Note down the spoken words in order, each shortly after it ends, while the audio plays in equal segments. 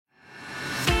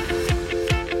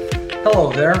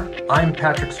Hello there, I'm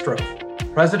Patrick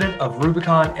Stroh, President of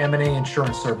Rubicon M&A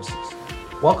Insurance Services.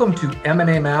 Welcome to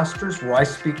M&A Masters, where I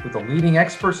speak with the leading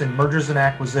experts in mergers and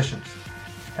acquisitions.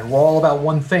 And we're all about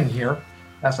one thing here,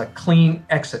 that's a clean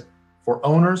exit for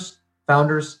owners,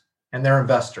 founders, and their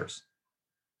investors.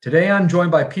 Today I'm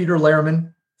joined by Peter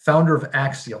Lehrman, founder of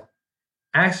Axial.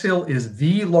 Axial is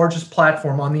the largest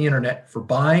platform on the internet for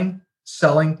buying,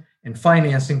 selling, and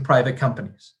financing private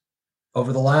companies.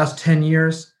 Over the last 10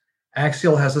 years,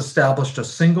 Axial has established a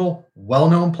single,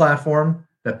 well-known platform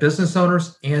that business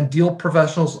owners and deal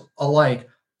professionals alike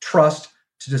trust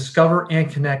to discover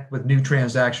and connect with new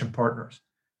transaction partners.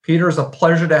 Peter, it's a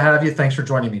pleasure to have you. Thanks for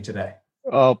joining me today.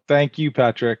 Oh, thank you,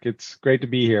 Patrick. It's great to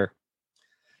be here.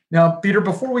 Now, Peter,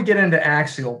 before we get into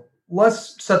Axial,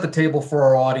 let's set the table for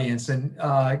our audience and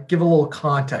give a little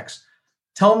context.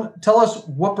 Tell us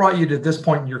what brought you to this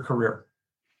point in your career.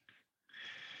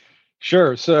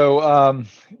 Sure. So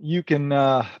you can,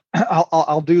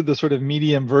 I'll do the sort of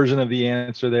medium version of the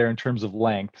answer there in terms of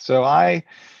length. So I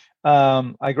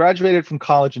graduated from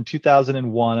college in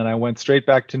 2001, and I went straight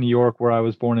back to New York, where I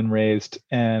was born and raised,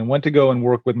 and went to go and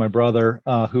work with my brother,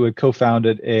 who had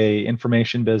co-founded a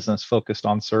information business focused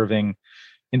on serving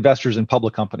investors in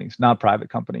public companies, not private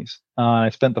companies. I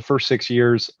spent the first 6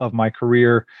 years of my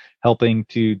career helping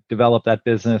to develop that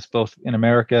business, both in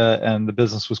America, and the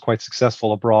business was quite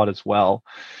successful abroad as well.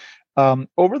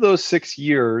 Over those 6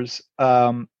 years,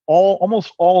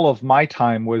 almost all of my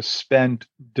time was spent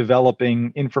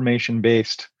developing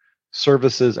information-based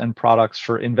services and products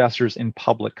for investors in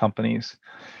public companies.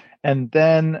 And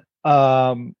then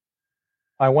I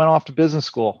went off to business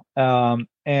school,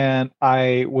 and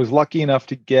I was lucky enough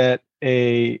to get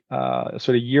a sort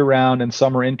of year-round and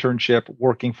summer internship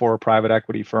working for a private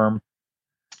equity firm,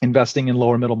 investing in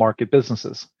lower middle market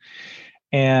businesses.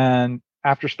 And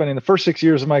after spending the first 6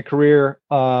 years of my career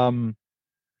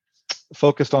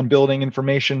focused on building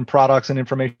information products and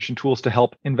information tools to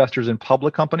help investors in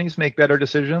public companies make better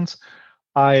decisions,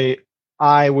 I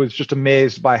was just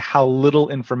amazed by how little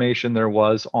information there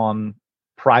was on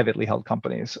privately held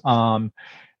companies.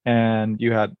 And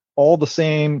you had all the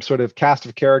same sort of cast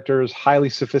of characters, highly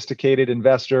sophisticated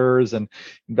investors and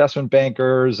investment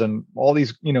bankers and all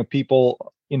these,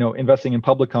 people, investing in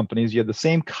public companies. You had the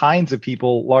same kinds of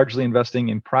people largely investing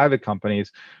in private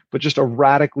companies, but just a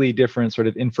radically different sort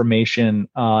of information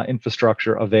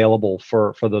infrastructure available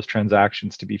for those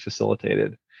transactions to be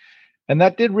facilitated. And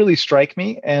that did really strike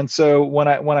me. And so when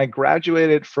I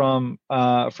graduated from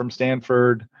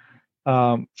Stanford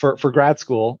for grad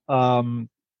school,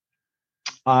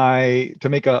 to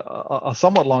make a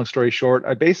somewhat long story short,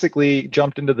 I basically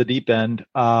jumped into the deep end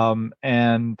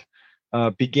and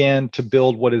began to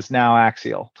build what is now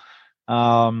Axial.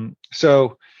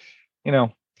 So,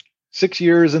 6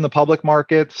 years in the public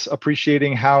markets,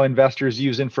 appreciating how investors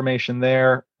use information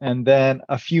there, and then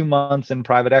a few months in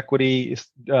private equity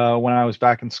when I was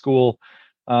back in school,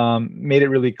 made it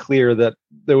really clear that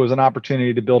there was an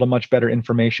opportunity to build a much better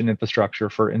information infrastructure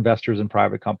for investors in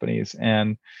private companies.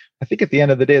 And I think at the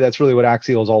end of the day, that's really what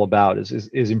Axial is all about,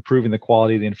 is improving the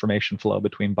quality of the information flow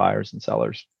between buyers and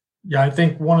sellers. Yeah, I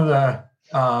think one of the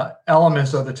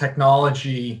elements of the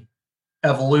technology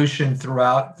evolution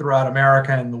throughout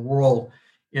America and the world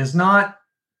is not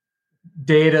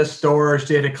data storage,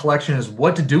 data collection, is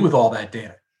what to do with all that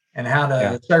data and how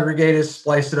to segregate it,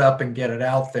 splice it up, and get it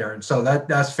out there. And so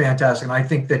that's fantastic. And I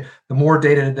think that the more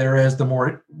data there is, the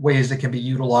more ways it can be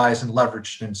utilized and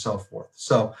leveraged and so forth.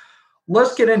 So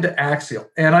let's get into Axial.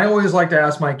 And I always like to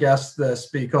ask my guests this,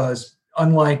 because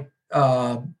unlike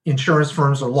insurance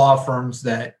firms or law firms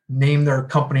that name their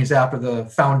companies after the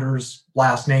founders'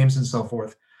 last names and so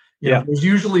forth, there's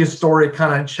usually a story that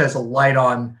kind of sheds a light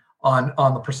on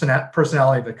the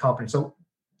personality of the company. So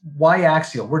why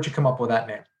Axial? Where'd you come up with that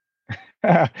name?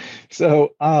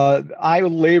 So I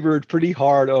labored pretty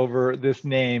hard over this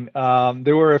name.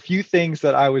 There were a few things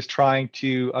that I was trying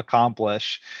to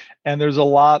accomplish, and there's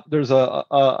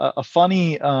a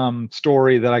funny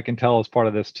story that I can tell as part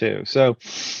of this too. So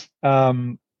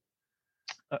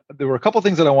there were a couple of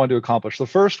things that I wanted to accomplish. The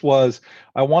first was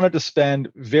I wanted to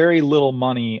spend very little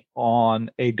money on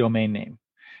a domain name,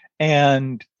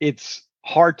 and it's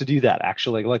hard to do that,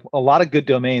 actually. Like, a lot of good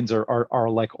domains are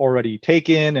like already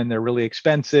taken, and they're really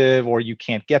expensive, or you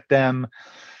can't get them.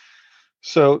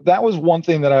 So that was one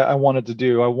thing that I wanted to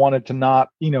do. I wanted to not,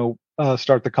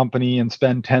 start the company and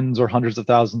spend tens or hundreds of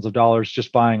thousands of dollars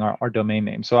just buying our domain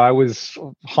name. So I was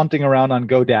hunting around on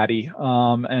GoDaddy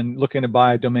and looking to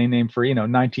buy a domain name for,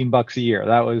 $19 a year.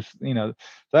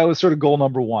 That was sort of goal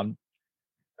number one.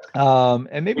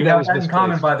 And maybe that was in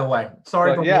common, by the way.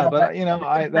 Sorry, but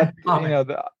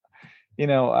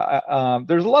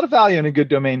there's a lot of value in a good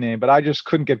domain name, but I just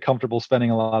couldn't get comfortable spending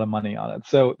a lot of money on it.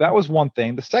 So that was one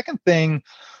thing. The second thing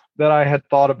that I had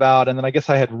thought about, and then I guess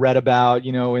I had read about,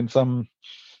 in some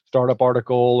startup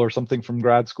article or something from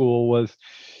grad school, was,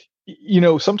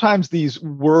 sometimes the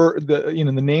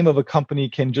name of a company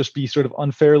can just be sort of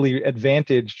unfairly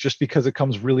advantaged just because it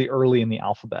comes really early in the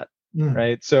alphabet.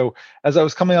 Right. So as I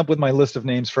was coming up with my list of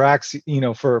names for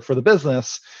for the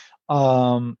business,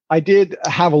 I did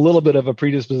have a little bit of a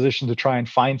predisposition to try and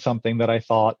find something that I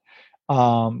thought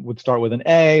would start with an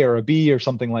A or a B or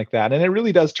something like that. And it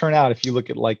really does turn out, if you look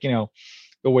at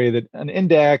the way that an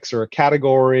index or a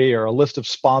category or a list of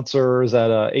sponsors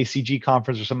at a ACG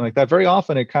conference or something like that, very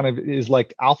often it kind of is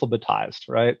like alphabetized,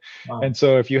 right? Wow. And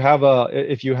so if you have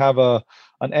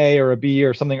an A or a B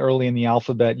or something early in the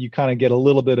alphabet, you kind of get a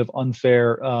little bit of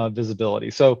unfair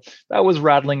visibility. So that was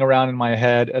rattling around in my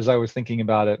head as I was thinking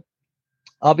about it.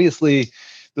 Obviously,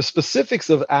 the specifics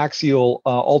of Axial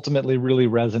ultimately really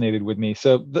resonated with me.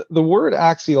 So the word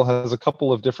axial has a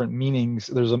couple of different meanings.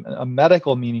 There's a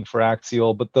medical meaning for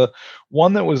axial, but the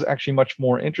one that was actually much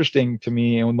more interesting to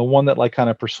me, and the one that kind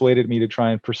of persuaded me to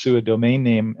try and pursue a domain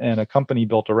name and a company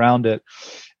built around it,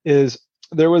 is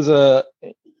there was a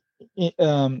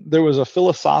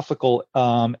philosophical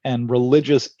and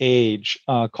religious age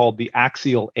called the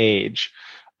Axial Age.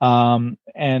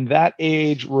 And that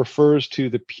age refers to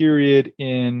the period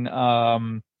in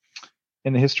the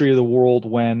history of the world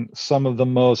when some of the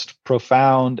most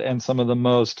profound and some of the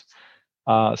most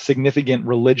significant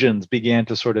religions began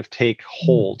to sort of take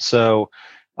hold. So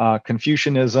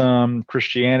Confucianism,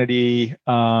 Christianity,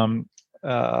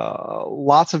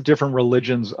 lots of different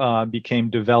religions became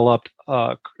developed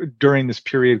during this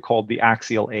period called the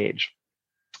Axial Age.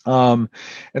 And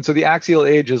so the Axial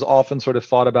Age is often sort of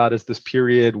thought about as this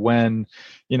period when,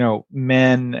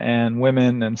 men and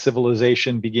women and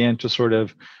civilization began to sort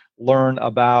of learn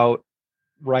about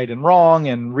right and wrong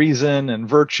and reason and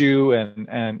virtue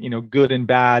and good and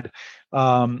bad.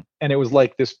 And it was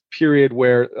like this period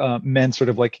where men sort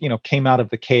of came out of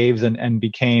the caves and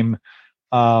became,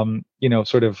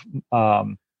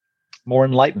 more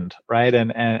enlightened, right,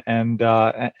 and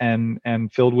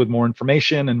filled with more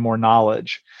information and more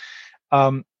knowledge.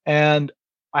 And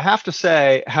I have to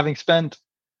say, having spent,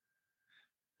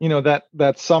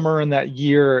 that summer and that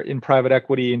year in private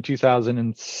equity in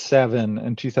 2007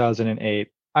 and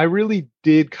 2008, I really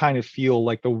did kind of feel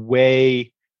like the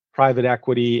way private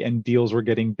equity and deals were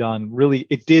getting done, really,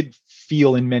 it did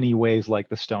feel in many ways like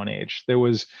the Stone Age. There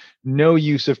was no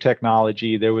use of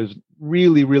technology. There was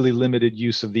really, really limited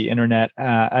use of the internet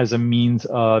as a means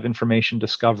of information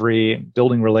discovery,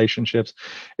 building relationships.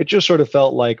 It just sort of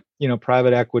felt like,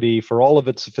 private equity, for all of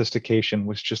its sophistication,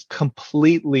 was just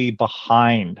completely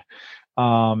behind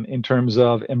in terms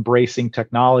of embracing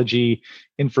technology,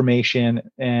 information,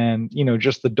 and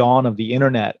just the dawn of the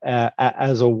internet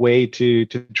as a way to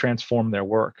transform their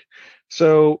work.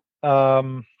 So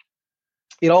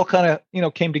it all kind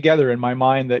of came together in my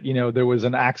mind that there was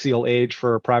an axial age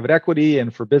for private equity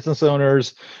and for business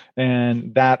owners,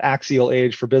 and that axial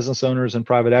age for business owners and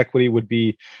private equity would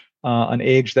be an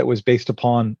age that was based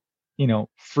upon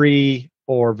free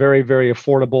or very, very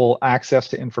affordable access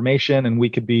to information, and we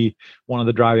could be one of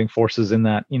the driving forces in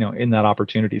that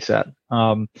opportunity set.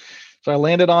 So I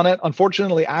landed on it.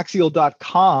 Unfortunately,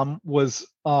 Axial.com was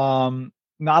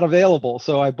not available,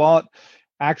 so I bought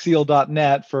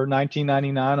Axial.net for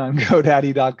 $19.99 on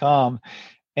GoDaddy.com,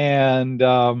 and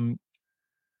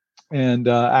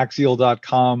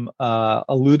Axial.com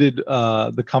eluded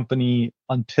the company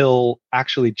until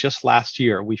actually just last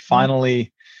year. We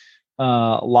finally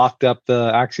locked up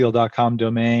the Axial.com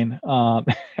domain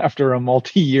after a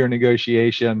multi-year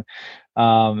negotiation,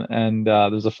 and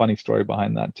there's a funny story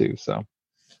behind that too. So,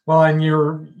 well, and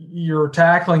you're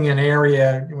tackling an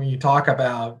area when you talk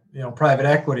about private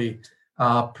equity,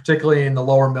 particularly in the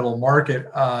lower middle market,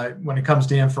 when it comes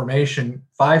to information.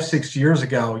 5-6 years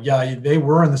ago, they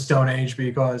were in the Stone Age,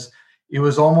 because it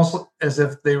was almost as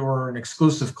if they were an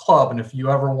exclusive club. And if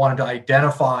you ever wanted to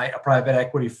identify a private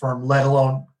equity firm, let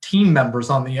alone team members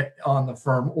on the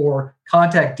firm or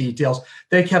contact details,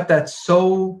 they kept that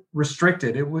so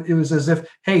restricted. It was as if,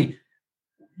 hey,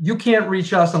 you can't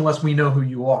reach us unless we know who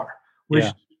you are, which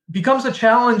becomes a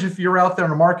challenge if you're out there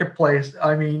in the marketplace.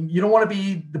 I mean, you don't want to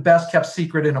be the best kept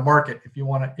secret in a market if you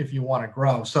want to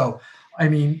grow. So, I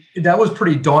mean, that was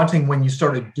pretty daunting when you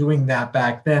started doing that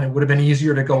back then. It would have been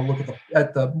easier to go look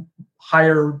at the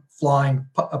higher flying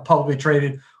publicly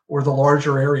traded or the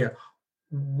larger area.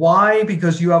 Why?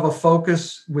 Because you have a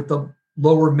focus with the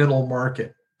lower middle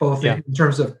market, both in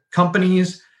terms of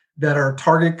companies that are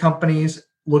target companies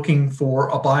looking for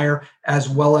a buyer, as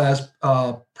well as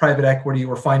private equity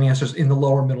or financiers in the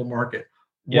lower middle market.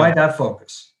 Why Yeah. that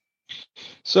focus?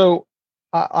 So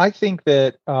I think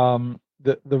that the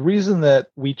reason that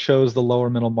we chose the lower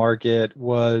middle market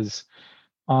was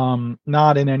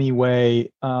not in any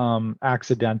way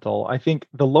accidental. I think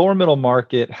the lower middle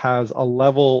market has a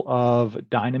level of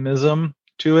dynamism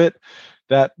to it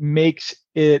that makes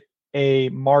it a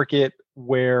market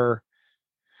where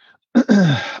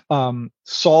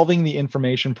solving the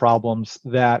information problems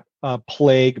that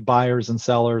plague buyers and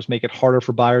sellers, make it harder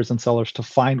for buyers and sellers to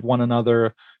find one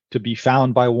another, to be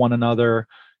found by one another,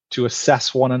 to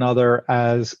assess one another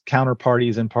as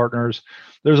counterparties and partners.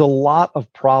 There's a lot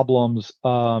of problems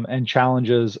and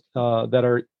challenges that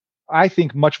are, I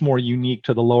think, much more unique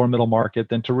to the lower middle market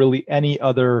than to really any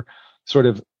other sort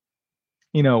of,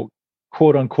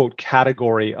 quote unquote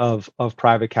category of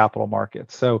private capital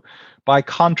markets. So by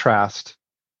contrast,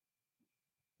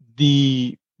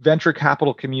 the venture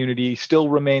capital community still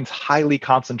remains highly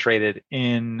concentrated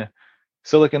in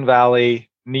Silicon Valley,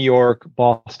 New York,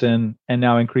 Boston, and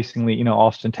now increasingly,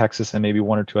 Austin, Texas, and maybe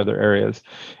one or two other areas.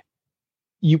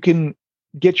 You can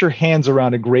get your hands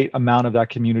around a great amount of that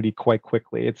community quite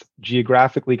quickly. It's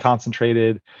geographically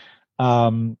concentrated.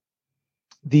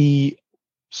 The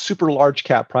super large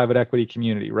cap private equity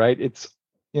community, right? It's,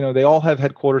 they all have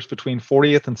headquarters between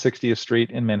 40th and 60th Street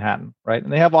in Manhattan, right?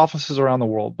 And they have offices around the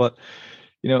world, but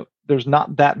there's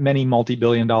not that many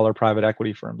multi-billion-dollar private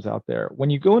equity firms out there. When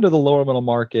you go into the lower middle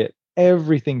market,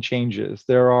 everything changes.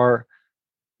 There are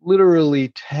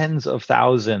literally tens of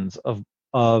thousands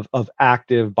of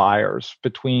active buyers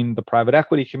between the private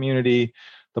equity community,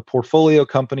 the portfolio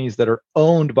companies that are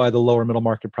owned by the lower middle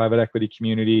market private equity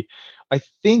community. I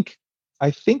think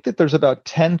that there's about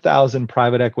 10,000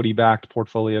 private equity backed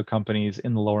portfolio companies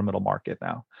in the lower middle market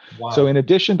now. Wow. So in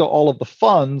addition to all of the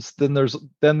funds, then there's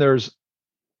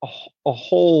a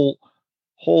whole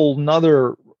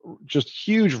nother just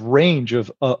huge range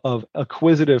of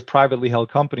acquisitive privately held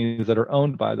companies that are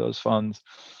owned by those funds.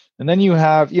 And then you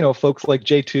have, folks like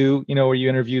J2, where you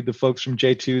interviewed the folks from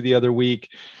J2 the other week,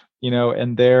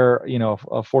 and they're,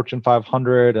 a Fortune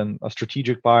 500 and a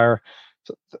strategic buyer.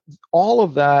 So all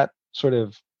of that sort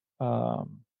of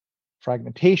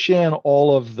fragmentation,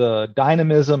 all of the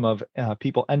dynamism of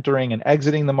people entering and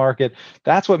exiting the market,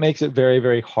 that's what makes it very,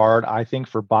 very hard, I think,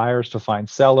 for buyers to find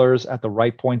sellers at the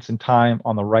right points in time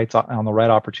on the right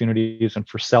opportunities, and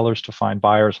for sellers to find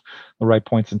buyers the right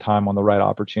points in time on the right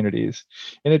opportunities.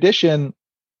 In addition,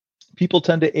 people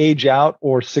tend to age out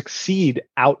or succeed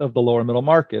out of the lower middle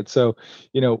market. So,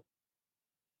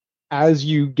 as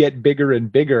you get bigger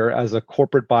and bigger as a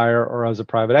corporate buyer or as a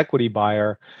private equity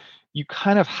buyer, you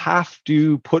kind of have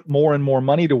to put more and more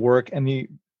money to work. And the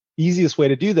easiest way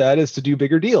to do that is to do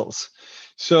bigger deals.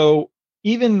 So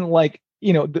even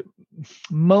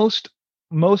most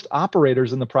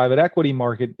operators in the private equity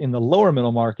market, in the lower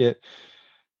middle market,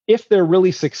 if they're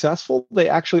really successful, they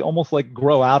actually almost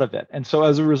grow out of it. And so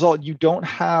as a result, you don't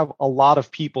have a lot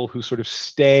of people who sort of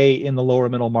stay in the lower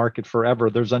middle market forever.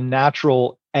 There's a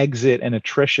natural exit and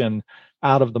attrition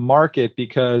out of the market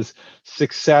because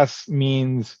success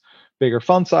means bigger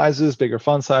fund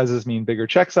sizes mean bigger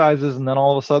check sizes, and then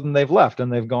all of a sudden they've left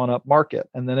and they've gone up market,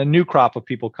 and then a new crop of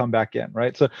people come back in,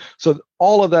 right? So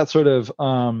all of that sort of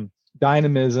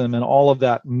dynamism and all of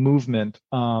that movement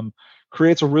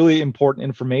creates a really important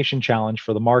information challenge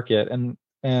for the market, and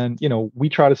we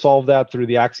try to solve that through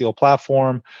the Axial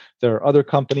platform. There are other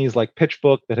companies like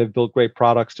PitchBook that have built great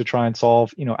products to try and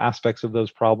solve aspects of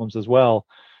those problems as well.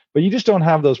 But you just don't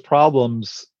have those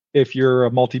problems if you're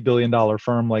a multi-billion-dollar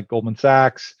firm like Goldman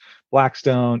Sachs,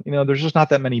 Blackstone. There's just not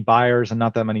that many buyers and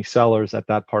not that many sellers at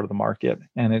that part of the market,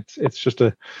 and it's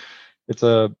a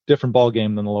different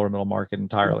ballgame than the lower middle market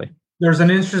entirely. There's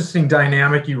an interesting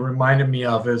dynamic you reminded me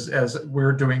of as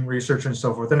we're doing research and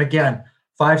so forth. And again,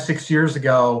 5-6 years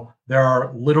ago, there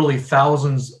are literally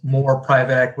thousands more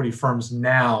private equity firms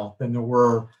now than there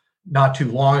were not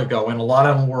too long ago, and a lot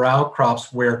of them were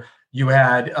outcrops where you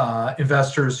had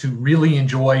investors who really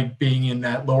enjoyed being in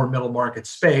that lower middle market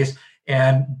space,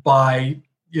 and by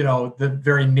the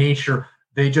very nature,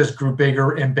 they just grew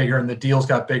bigger and bigger, and the deals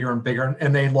got bigger and bigger,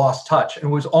 and they lost touch. And it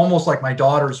was almost like my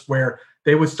daughters, where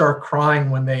they would start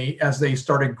crying as they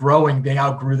started growing, they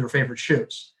outgrew their favorite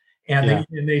shoes, and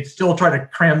they still try to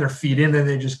cram their feet in, and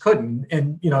they just couldn't.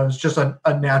 And it's just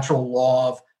a natural law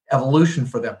of evolution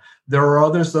for them. There are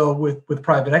others, though, with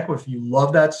private equity. If you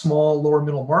love that small lower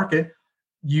middle market,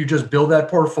 you just build that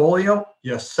portfolio,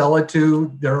 you sell it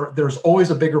to there's always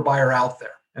a bigger buyer out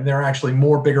there, and there are actually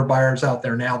more bigger buyers out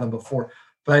there now than before.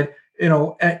 But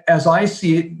as I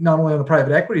see it, not only on the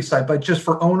private equity side, but just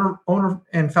for owner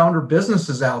and founder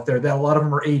businesses out there, that a lot of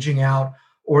them are aging out,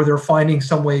 or they're finding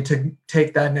some way to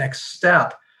take that next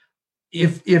step.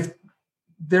 If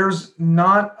there's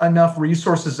not enough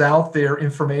resources out there,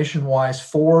 information wise,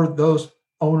 for those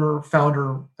owner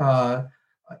founder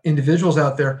individuals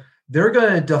out there, they're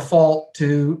going to default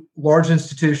to large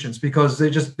institutions because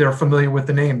they're familiar with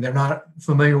the name. They're not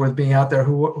familiar with being out there.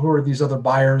 Who are these other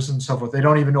buyers and so forth? They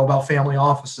don't even know about family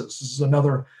offices. This is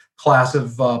another class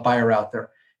of buyer out there.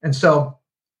 And so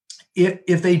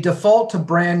if they default to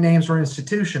brand names or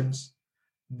institutions,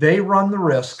 they run the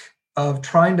risk of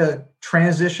trying to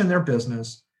transition their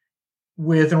business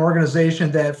with an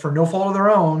organization that, for no fault of their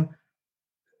own,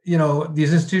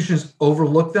 these institutions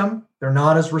overlook them. They're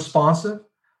not as responsive.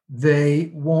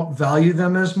 They won't value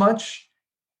them as much,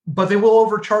 but they will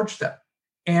overcharge them.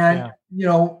 And,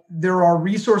 there are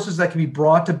resources that can be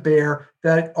brought to bear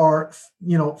that are,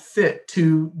 fit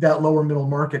to that lower middle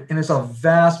market. And it's a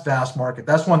vast, vast market.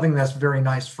 That's one thing that's very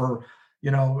nice for,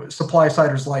 supply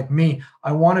siders like me.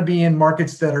 I want to be in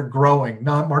markets that are growing,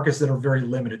 not markets that are very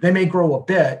limited. They may grow a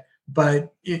bit,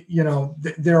 but,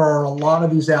 there are a lot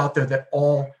of these out there that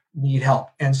all need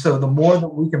help. And so the more that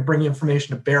we can bring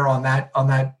information to bear on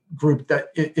that group, that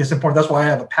is important. That's why I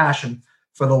have a passion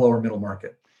for the lower middle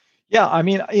market. Yeah, I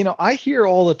mean, I hear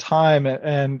all the time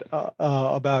and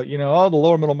about, the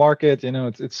lower middle market,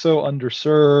 it's so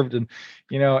underserved, and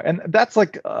and that's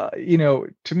like,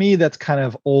 to me, that's kind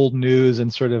of old news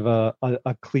and sort of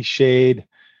a cliched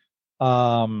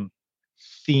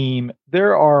theme.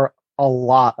 There are a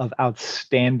lot of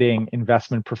outstanding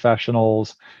investment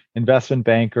professionals, investment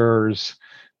bankers,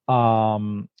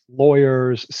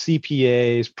 lawyers,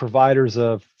 CPAs, providers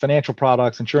of financial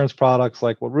products, insurance products,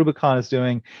 like what Rubicon is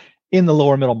doing in the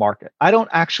lower middle market. I don't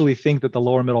actually think that the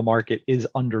lower middle market is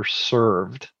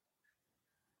underserved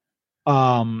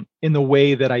in the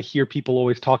way that I hear people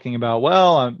always talking about,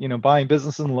 well, I'm buying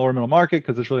businesses in the lower middle market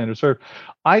because it's really underserved.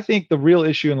 I think the real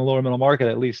issue in the lower middle market,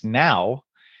 at least now,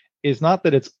 is not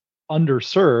that it's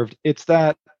underserved, it's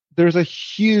that there's a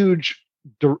huge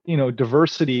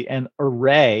diversity and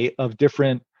array of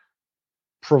different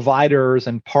providers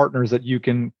and partners that you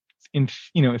can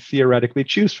theoretically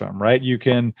choose from, right? You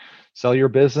can sell your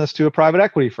business to a private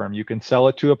equity firm. You can sell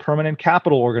it to a permanent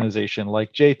capital organization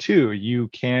like J2. You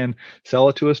can sell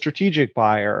it to a strategic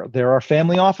buyer. There are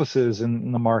family offices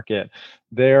in the market.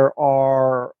 There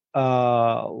are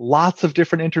lots of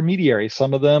different intermediaries.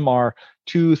 Some of them are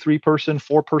 2, 3-person,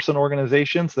 4-person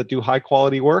organizations that do high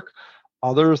quality work.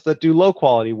 Others that do low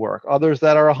quality work, others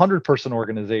that are 100-person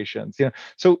organizations.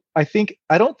 So I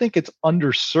don't think it's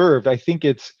underserved. I think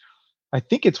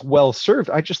it's well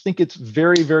served. I just think it's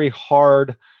very, very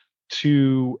hard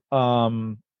to,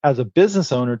 as a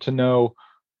business owner, to know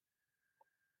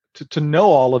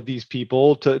all of these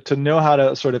people, to know how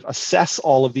to sort of assess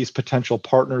all of these potential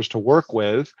partners to work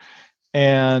with,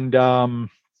 and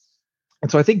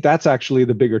so I think that's actually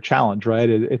the bigger challenge, right?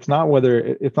 It's not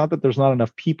that there's not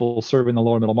enough people serving the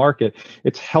lower middle market.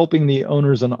 It's helping the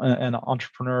owners and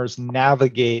entrepreneurs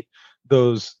navigate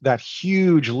that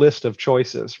huge list of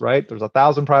choices, right? There's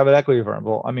 1,000 private equity firms.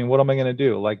 Well, I mean, what am I going to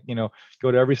do? Like,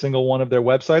 go to every single one of their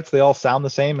websites. They all sound the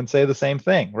same and say the same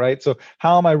thing, right? So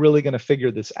how am I really going to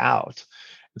figure this out?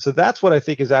 And so that's what I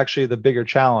think is actually the bigger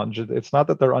challenge. It's not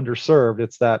that they're underserved.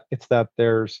 It's that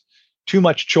there's too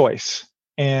much choice,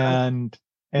 and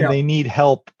they need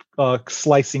help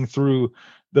slicing through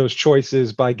those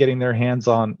choices by getting their hands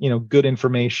on good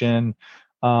information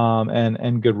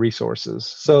and good resources.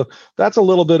 So that's a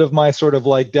little bit of my sort of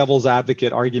like devil's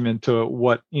advocate argument to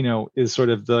what is sort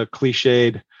of the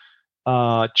cliched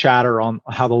chatter on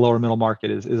how the lower middle market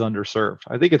is underserved.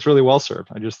 I think it's really well served.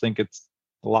 I just think it's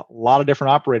a lot of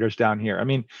different operators down here. I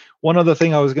mean, one other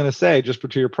thing I was going to say, just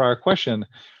to your prior question,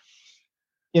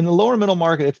 in the lower middle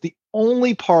market, it's the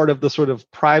only part of the sort of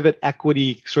private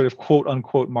equity sort of quote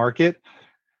unquote market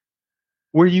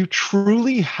where you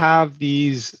truly have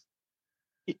these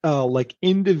like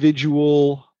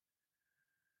individual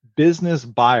business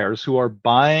buyers who are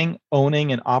buying,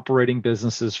 owning, and operating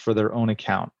businesses for their own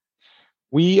account.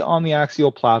 We on the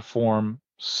Axial platform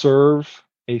serve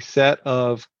a set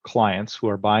of clients who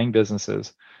are buying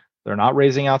businesses. They're not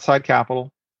raising outside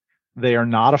capital. They are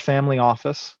not a family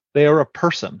office. They are a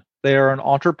person. They are an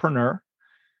entrepreneur,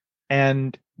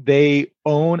 and they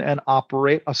own and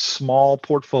operate a small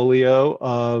portfolio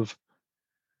of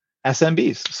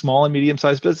SMBs, small and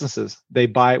medium-sized businesses. They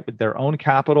buy it with their own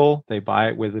capital. They buy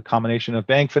it with a combination of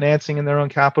bank financing and their own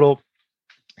capital.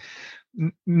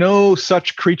 No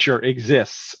such creature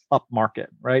exists up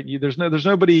market, right? There's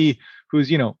nobody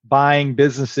who's, buying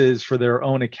businesses for their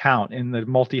own account in the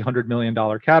multi-$100 million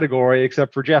category,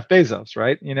 except for Jeff Bezos,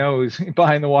 right? Who's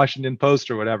buying the Washington Post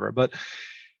or whatever. But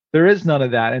there is none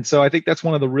of that. And so I think that's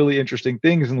one of the really interesting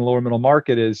things in the lower middle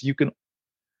market is you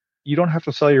don't have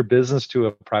to sell your business to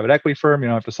a private equity firm. You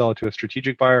don't have to sell it to a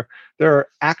strategic buyer. There are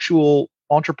actual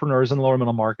entrepreneurs in the lower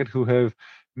middle market who have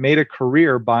made a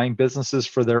career buying businesses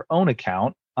for their own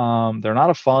account. They're not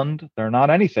a fund. They're not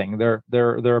anything.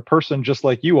 They're a person just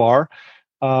like you are.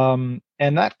 And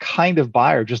that kind of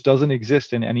buyer just doesn't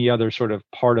exist in any other sort of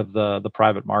part of the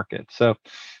private market. So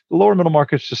the lower middle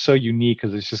market is just so unique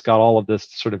because it's just got all of this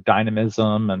sort of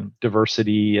dynamism and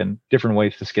diversity and different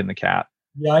ways to skin the cat.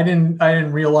 Yeah, I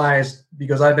didn't realize,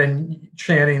 because I've been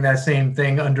chanting that same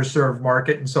thing, underserved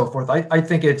market and so forth. I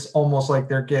think it's almost like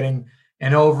they're getting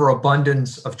an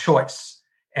overabundance of choice,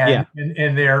 and Yeah.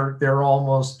 and they're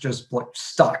almost just like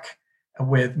stuck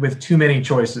with too many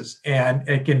choices, and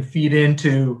it can feed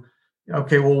into,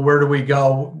 okay, well, where do we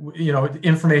go?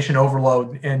 Information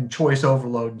overload and choice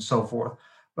overload and so forth.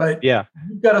 But Yeah.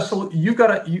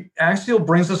 Axial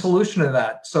brings a solution to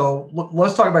that. So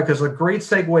let's talk about, because a great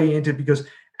segue into, because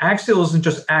Axial isn't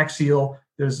just Axial.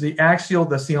 There's the Axial,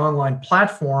 that's the online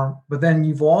platform, but then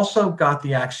you've also got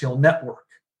the Axial network.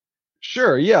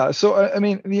 Sure. Yeah. So, I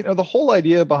mean, the whole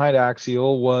idea behind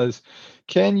Axial was,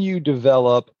 can you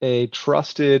develop a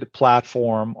trusted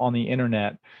platform on the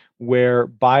internet where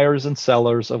buyers and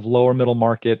sellers of lower middle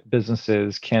market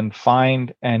businesses can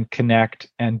find and connect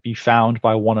and be found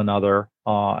by one another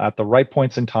at the right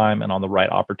points in time and on the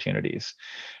right opportunities?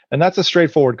 And that's a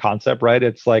straightforward concept, right?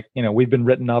 It's like, we've been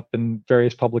written up in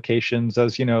various publications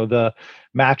as, the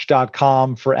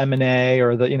Match.com for M&A,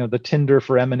 or the Tinder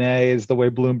for M&A is the way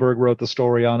Bloomberg wrote the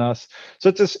story on us. So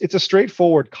it's a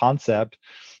straightforward concept.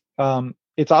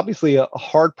 It's obviously a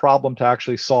hard problem to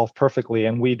actually solve perfectly,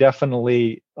 and we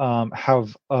definitely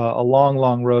have a long,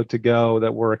 long road to go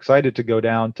that we're excited to go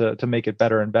down to make it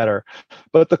better and better.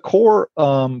 But the core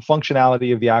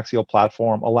functionality of the Axial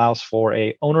platform allows for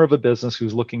a owner of a business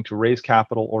who's looking to raise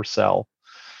capital or sell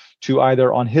to,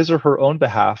 either on his or her own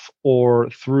behalf or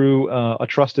through a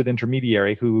trusted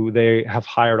intermediary who they have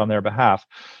hired on their behalf,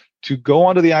 to go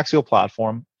onto the Axial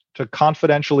platform, to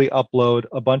confidentially upload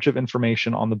a bunch of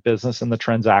information on the business and the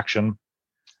transaction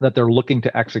that they're looking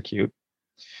to execute,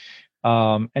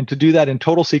 and to do that in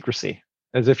total secrecy,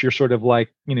 as if you're sort of like,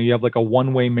 you have like a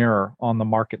one-way mirror on the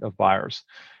market of buyers.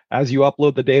 As you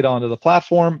upload the data onto the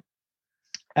platform,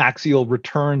 Axial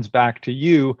returns back to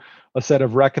you a set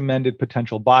of recommended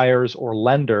potential buyers or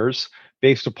lenders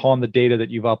based upon the data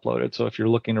that you've uploaded. So if you're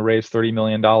looking to raise $30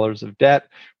 million of debt,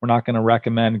 we're not going to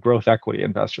recommend growth equity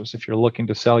investors. If you're looking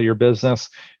to sell your business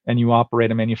and you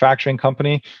operate a manufacturing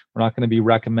company, we're not going to be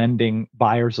recommending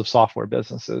buyers of software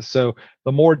businesses. So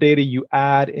the more data you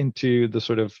add into the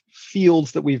sort of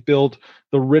fields that we've built,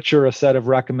 the richer a set of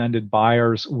recommended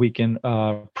buyers we can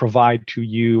provide to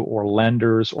you, or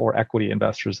lenders or equity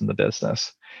investors in the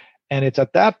business. And it's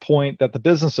at that point that the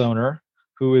business owner,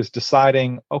 who is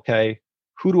deciding, okay,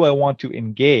 who do I want to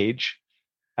engage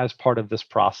as part of this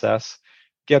process,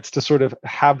 gets to sort of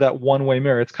have that one-way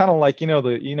mirror. It's kind of like, the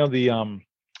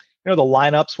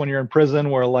lineups when you're in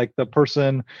prison, where like the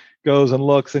person goes and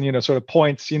looks and, sort of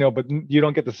points, but you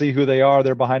don't get to see who they are.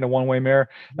 They're behind a one-way mirror.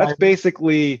 That's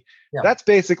basically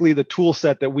the tool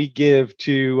set that we give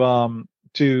to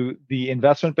the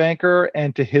investment banker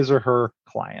and to his or her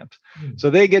client. So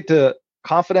they get to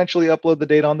confidentially upload the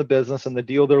data on the business and the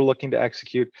deal they're looking to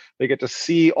execute. They get to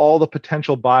see all the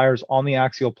potential buyers on the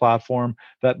Axial platform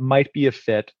that might be a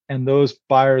fit. And those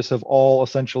buyers have all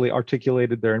essentially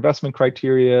articulated their investment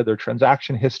criteria, their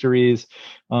transaction histories,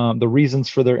 the reasons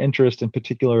for their interest in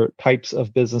particular types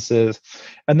of businesses.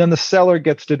 And then the seller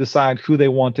gets to decide who they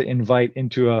want to invite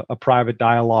into a private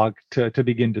dialogue to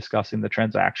begin discussing the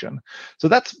transaction. So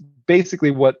that's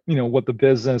basically what the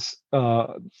business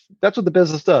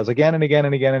does again and again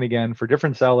and again and again for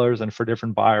different sellers and for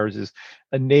different buyers, is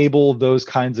enable those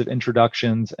kinds of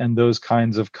introductions and those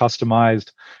kinds of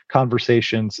customized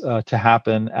conversations to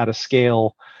happen at a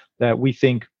scale that we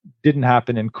think didn't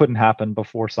happen and couldn't happen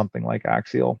before something like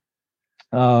Axial.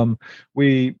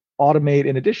 We automate,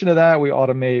 in addition to that, we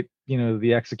automate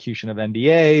the execution of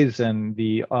NDAs and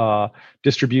the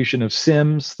distribution of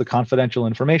SIMs, the confidential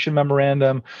information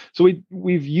memorandum. So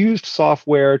we've used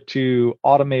software to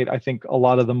automate, I think, a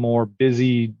lot of the more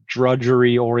busy,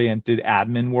 drudgery-oriented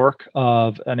admin work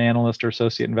of an analyst or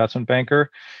associate investment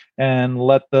banker, and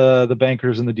let the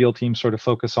bankers and the deal team sort of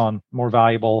focus on more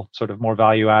valuable, sort of more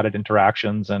value-added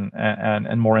interactions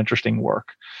and more interesting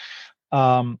work.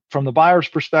 From the buyer's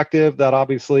perspective, that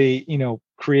obviously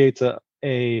creates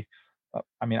a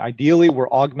I mean, ideally, we're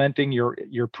augmenting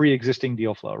your pre-existing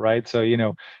deal flow, right? So,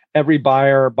 every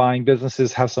buyer buying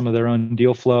businesses has some of their own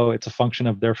deal flow. It's a function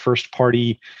of their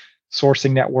first-party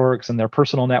sourcing networks and their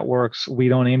personal networks. We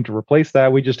don't aim to replace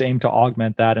that. We just aim to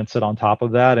augment that and sit on top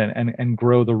of that and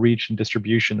grow the reach and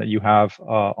distribution that you have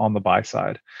on the buy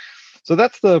side. So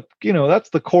that's the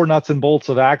core nuts and bolts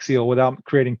of Axial without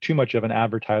creating too much of an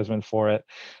advertisement for it.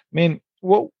 I mean,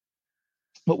 what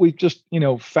we've just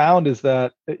found is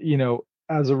that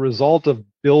as a result of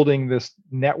building this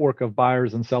network of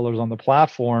buyers and sellers on the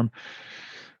platform,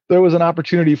 there was an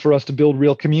opportunity for us to build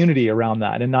real community around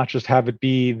that and not just have it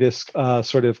be this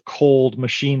sort of cold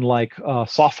machine-like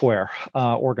software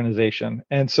organization.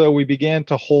 And so we began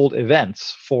to hold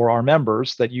events for our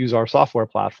members that use our software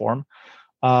platform.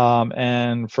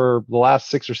 And for the last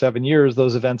 6 or 7 years,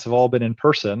 those events have all been in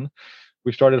person.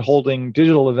 We started holding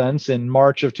digital events in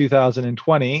March of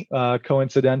 2020,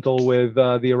 coincidental with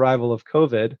the arrival of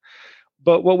COVID.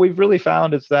 But what we've really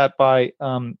found is that by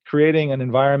creating an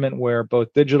environment where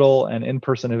both digital and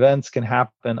in-person events can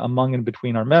happen among and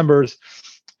between our members,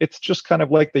 it's just kind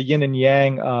of like the yin and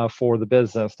yang for the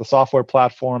business. The software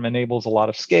platform enables a lot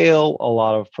of scale, a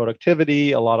lot of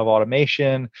productivity, a lot of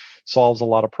automation, solves a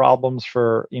lot of problems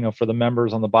for the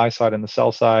members on the buy side and the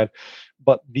sell side.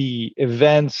 But the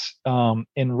events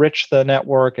enrich the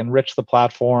network, enrich the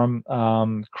platform,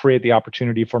 create the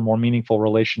opportunity for more meaningful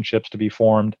relationships to be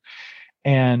formed.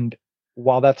 And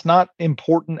while that's not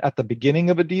important at the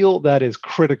beginning of a deal, that is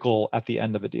critical at the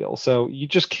end of a deal. So you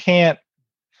just can't,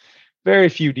 very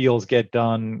few deals get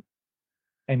done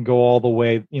and go all the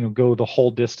way, go the whole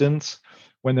distance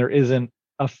when there isn't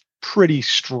a pretty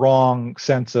strong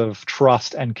sense of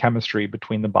trust and chemistry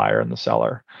between the buyer and the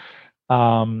seller.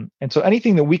 And so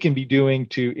anything that we can be doing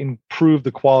to improve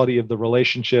the quality of the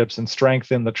relationships and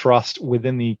strengthen the trust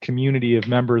within the community of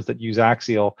members that use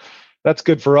Axial, that's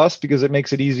good for us because it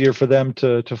makes it easier for them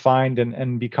to find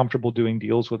and be comfortable doing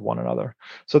deals with one another.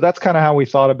 So that's kind of how we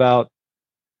thought about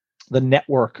the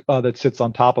network that sits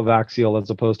on top of Axial as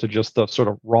opposed to just the sort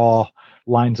of raw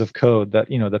lines of code that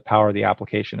that power the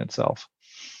application itself.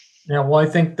 Yeah, well, I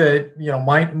think that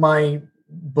my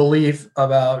belief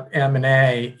about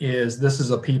M&A is this is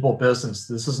a people business.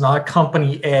 This is not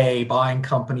company A buying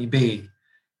company B.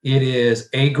 It is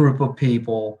a group of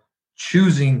people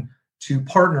choosing to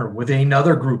partner with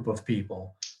another group of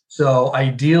people. So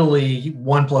ideally,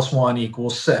 1 + 1 =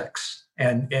 6.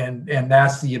 And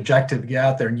that's the objective to get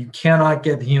out there. And you cannot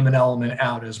get the human element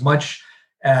out as much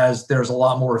as there's a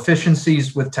lot more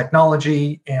efficiencies with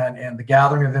technology and the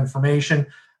gathering of information.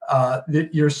 That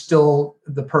you're still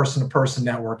the person-to-person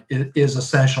network is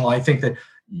essential. I think that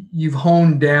you've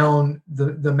honed down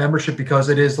the membership because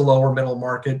it is the lower middle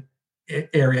market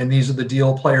area, and these are the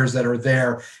deal players that are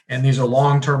there, and these are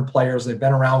long-term players. They've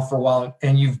been around for a while,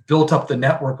 and you've built up the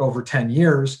network over 10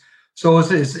 years. So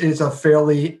it's a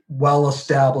fairly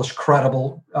well-established,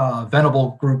 credible,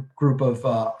 venerable group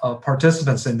of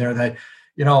participants in there that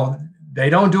they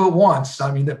don't do it once.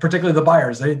 I mean, particularly the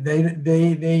buyers,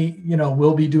 they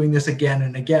will be doing this again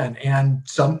and again. And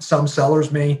some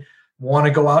sellers may want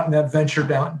to go out in that venture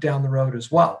down the road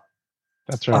as well.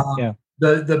 That's right. Yeah.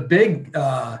 The big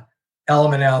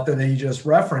element out there that you just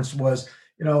referenced was,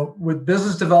 with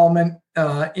business development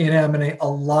in M&A, a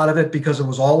lot of it, because it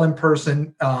was all in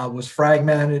person, was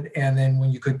fragmented. And then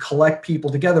when you could collect people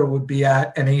together, it would be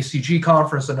at an ACG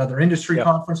conference, another industry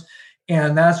conference.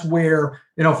 And that's where,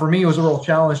 for me, it was a real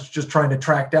challenge just trying to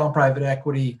track down private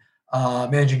equity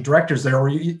managing directors there, or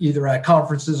either at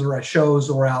conferences or at shows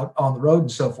or out on the road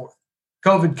and so forth.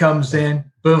 COVID comes in,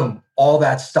 boom, all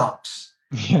that stops.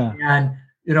 Yeah. And,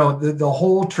 the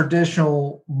whole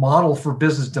traditional model for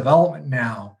business development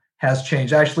now has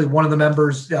changed. Actually, one of the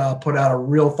members put out a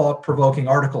real thought-provoking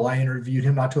article. I interviewed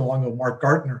him not too long ago, Mark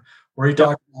Gartner, where he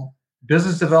talked about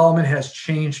business development has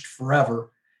changed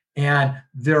forever. And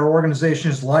there are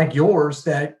organizations like yours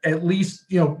that at least,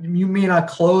 you may not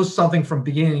close something from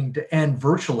beginning to end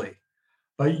virtually,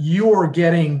 but you are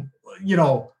getting,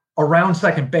 around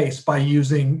second base by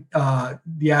using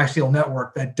the Axial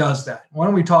network that does that. Why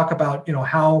don't we talk about,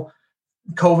 how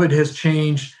COVID has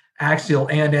changed Axial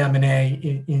and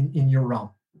M&A in your realm?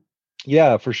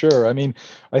 Yeah, for sure. I mean,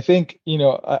 I think,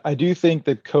 I do think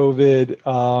that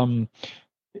COVID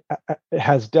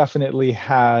has definitely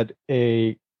had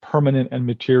a permanent and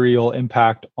material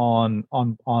impact on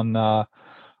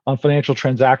financial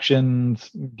transactions,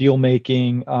 deal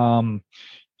making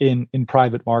in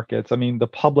private markets. I mean, the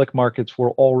public markets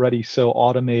were already so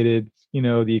automated,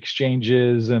 the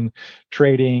exchanges and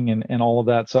trading and all of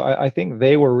that. So I think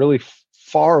they were really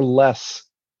far less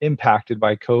impacted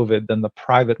by COVID than the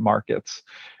private markets.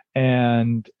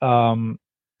 And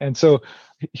so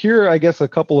here, I guess a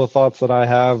couple of thoughts that I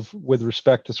have with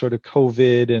respect to sort of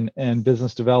COVID and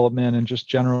business development and just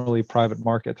generally private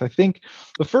markets. I think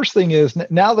the first thing is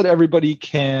now that everybody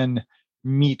can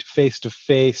meet face to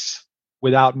face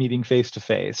without meeting face to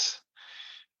face,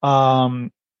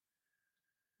 that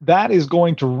is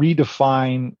going to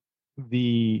redefine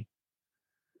the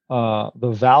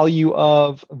value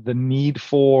of, the need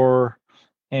for,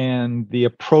 and the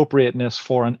appropriateness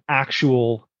for an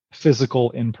actual physical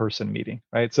in-person meeting,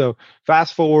 right? So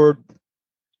fast forward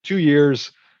 2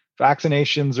 years,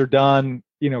 vaccinations are done,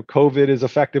 COVID is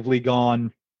effectively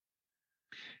gone.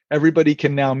 Everybody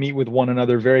can now meet with one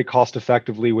another very cost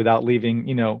effectively without leaving,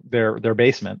 their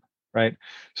basement, right?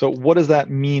 So what does that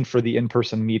mean for the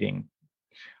in-person meeting?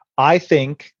 I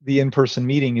think the in-person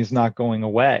meeting is not going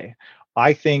away.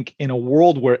 I think in a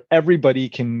world where everybody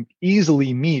can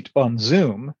easily meet on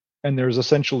Zoom and there's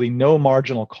essentially no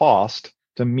marginal cost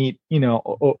to meet,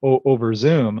 over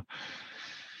Zoom,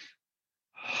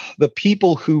 the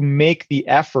people who make the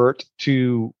effort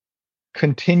to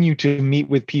continue to meet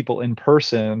with people in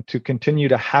person, to continue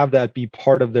to have that be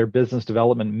part of their business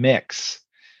development mix,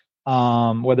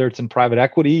 whether it's in private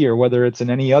equity or whether it's in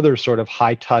any other sort of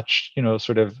high touch,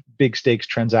 sort of big stakes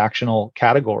transactional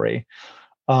category,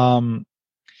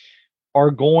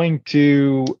 are going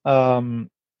to,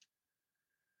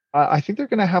 I think they're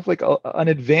going to have like an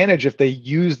advantage if they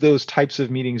use those types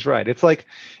of meetings right. It's like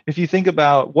if you think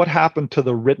about what happened to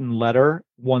the written letter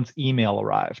once email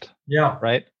arrived. Yeah.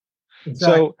 Right.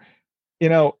 Exactly. So,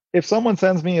 if someone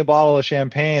sends me a bottle of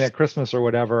champagne at Christmas or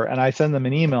whatever, and I send them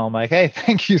an email, I'm like, hey,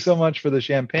 thank you so much for the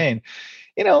champagne.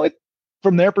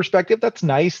 From their perspective, that's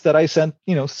nice that I sent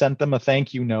them a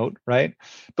thank you note, right?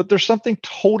 But there's something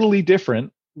totally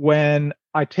different when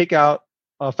I take out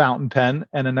a fountain pen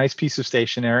and a nice piece of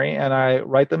stationery and I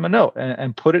write them a note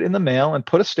and put it in the mail and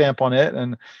put a stamp on it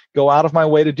and go out of my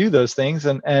way to do those things.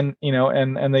 And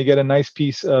they get a nice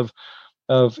piece of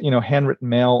handwritten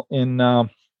mail in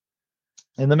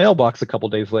the mailbox a couple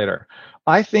days later.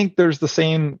 I think the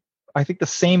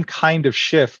same kind of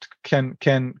shift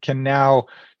can now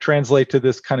translate to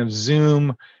this kind of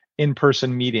Zoom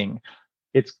in-person meeting.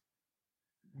 It's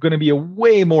going to be a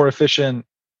way more efficient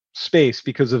space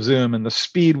because of Zoom and the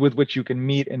speed with which you can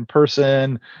meet in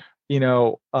person,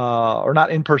 or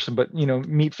not in person, but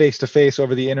meet face to face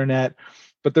over the internet.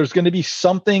 But there's going to be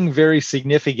something very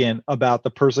significant about the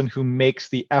person who makes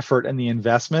the effort and the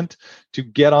investment to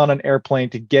get on an airplane,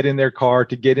 to get in their car,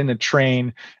 to get in a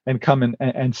train and come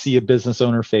and see a business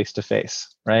owner face to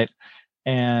face, right?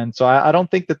 And so I don't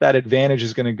think that advantage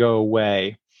is going to go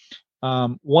away.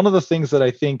 One of the things that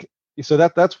I think, so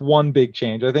that's one big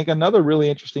change. I think another really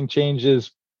interesting change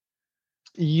is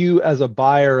you as a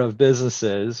buyer of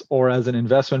businesses or as an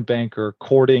investment banker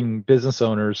courting business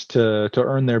owners to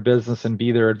earn their business and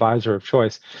be their advisor of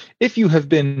choice. If you have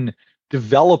been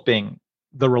developing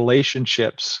the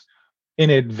relationships in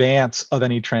advance of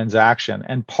any transaction,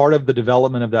 and part of the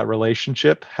development of that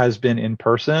relationship has been in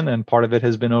person and part of it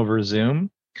has been over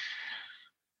Zoom,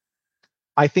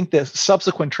 I think the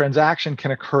subsequent transaction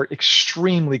can occur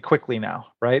extremely quickly now,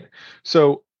 right?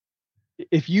 So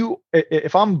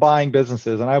if I'm buying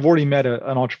businesses and I've already met an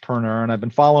entrepreneur and I've been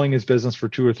following his business for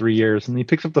 2 or 3 years, and he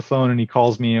picks up the phone and he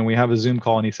calls me and we have a Zoom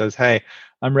call and he says, hey,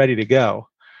 I'm ready to go.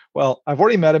 Well, I've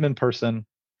already met him in person.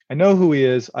 I know who he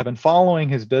is. I've been following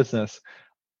his business.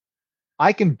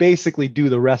 I can basically do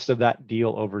the rest of that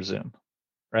deal over Zoom,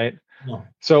 right? Yeah.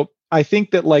 So I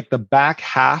think that like the back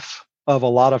half of a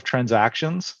lot of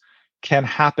transactions can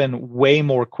happen way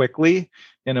more quickly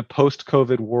in a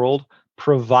post-COVID world,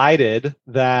 provided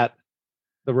that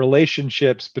the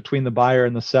relationships between the buyer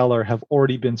and the seller have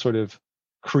already been sort of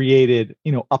created,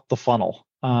 up the funnel.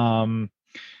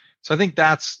 So I think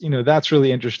that's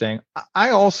really interesting. I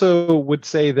also would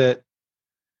say that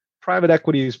private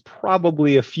equity is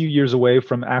probably a few years away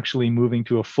from actually moving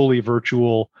to a fully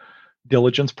virtual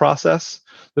diligence process.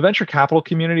 The venture capital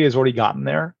community has already gotten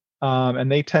there,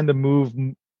 and they tend to move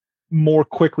more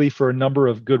quickly for a number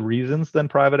of good reasons than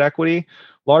private equity,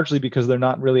 largely because they're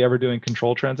not really ever doing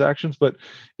control transactions. But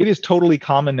it is totally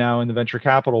common now in the venture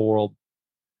capital world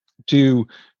to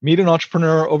meet an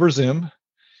entrepreneur over Zoom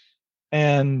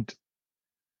and,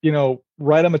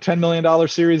 write them a $10 million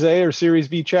Series A or Series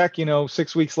B check,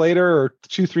 6 weeks later or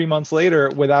 2-3 months later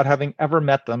without having ever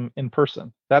met them in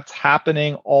person. That's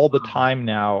happening all the time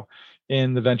now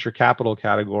in the venture capital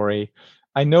category.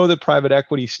 I know that private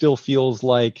equity still feels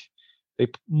like they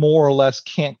more or less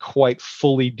can't quite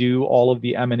fully do all of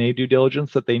the M&A due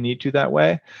diligence that they need to that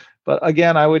way. But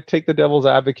again, I would take the devil's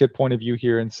advocate point of view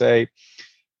here and say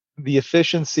the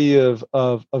efficiency of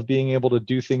being able to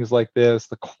do things like this,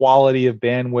 the quality of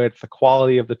bandwidth, the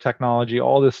quality of the technology,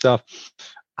 all this stuff,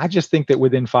 I just think that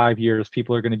within 5 years,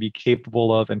 people are going to be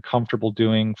capable of and comfortable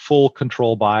doing full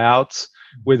control buyouts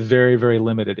with very, very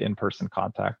limited in-person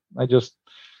contact.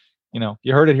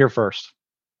 You heard it here first.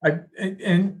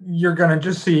 And you're going to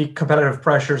just see competitive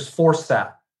pressures force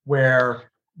that,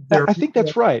 where I think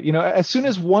that's right. As soon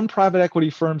as one private equity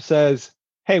firm says,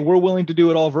 hey, we're willing to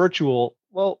do it all virtual,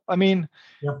 well, I mean,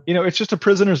 it's just a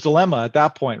prisoner's dilemma at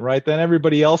that point, right? Then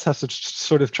everybody else has to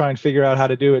sort of try and figure out how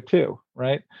to do it too,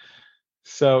 right?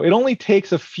 So it only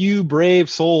takes a few brave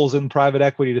souls in private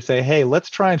equity to say, hey, let's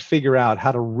try and figure out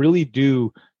how to really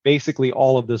do basically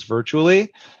all of this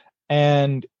virtually.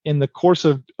 And in the course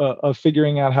of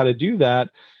figuring out how to do that,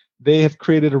 they have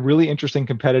created a really interesting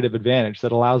competitive advantage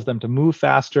that allows them to move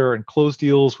faster and close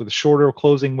deals with shorter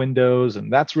closing windows.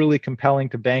 And that's really compelling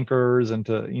to bankers and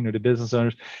to business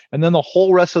owners. And then the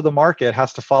whole rest of the market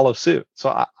has to follow suit.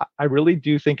 So I really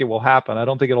do think it will happen. I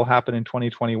don't think it'll happen in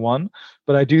 2021,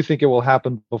 but I do think it will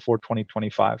happen before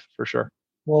 2025 for sure.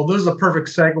 Well, this is a perfect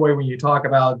segue when you talk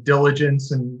about diligence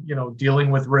and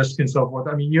dealing with risk and so forth.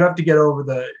 I mean, you have to get over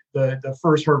the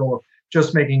first hurdle of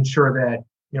just making sure that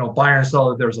buyer and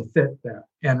seller, there's a fit there,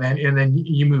 and then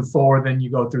you move forward. Then you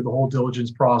go through the whole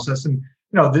diligence process, and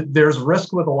there's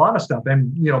risk with a lot of stuff,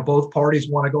 and both parties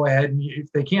want to go ahead, and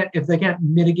if they can't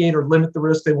mitigate or limit the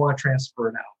risk, they want to transfer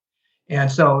it out. And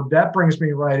so that brings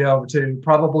me right over to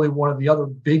probably one of the other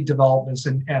big developments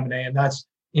in M&A, and that's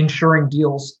insuring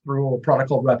deals through a product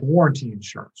called rep and warranty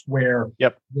insurance, where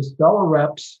the seller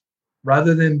reps,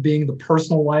 rather than being the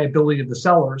personal liability of the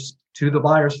sellers to the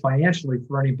buyers financially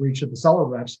for any breach of the seller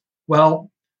reps, well,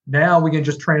 now we can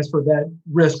just transfer that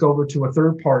risk over to a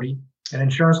third party, an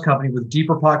insurance company with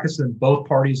deeper pockets than both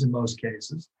parties in most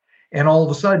cases. And all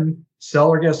of a sudden,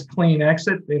 seller gets clean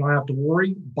exit. They don't have to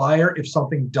worry. Buyer, if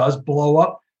something does blow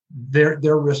up,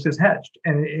 their risk is hedged.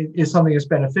 And it is something that's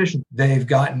beneficial. They've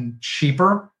gotten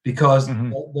cheaper because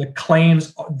the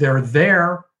claims, they're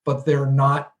there, but they're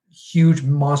not huge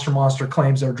monster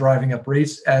claims that are driving up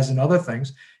rates as in other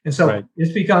things. And so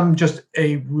It's become just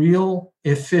a real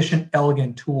efficient,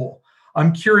 elegant tool.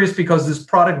 I'm curious because this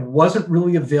product wasn't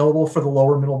really available for the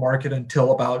lower middle market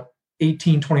until about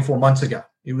 24 months ago.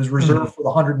 It was reserved for the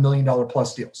 $100 million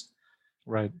plus deals.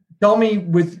 Right. Tell me,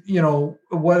 with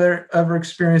whatever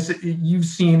experience that you've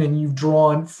seen and you've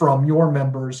drawn from your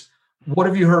members, what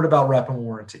have you heard about rep and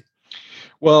warranty?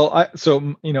 Well, I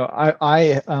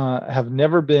have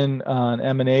never been an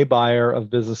M&A buyer of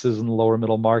businesses in the lower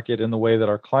middle market in the way that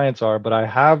our clients are, but I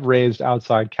have raised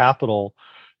outside capital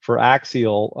for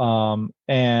Axial,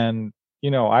 and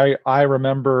I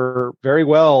remember very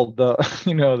well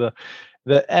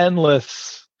the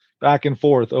endless back and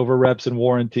forth over reps and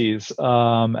warranties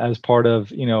as part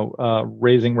of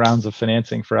raising rounds of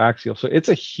financing for Axial. So it's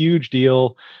a huge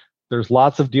deal. There's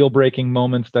lots of deal-breaking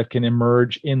moments that can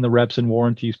emerge in the reps and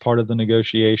warranties part of the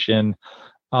negotiation.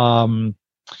 From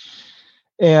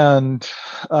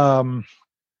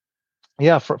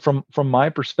my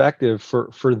perspective,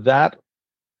 for that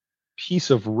piece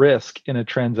of risk in a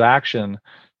transaction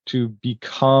to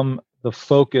become the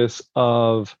focus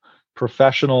of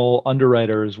professional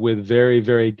underwriters with very,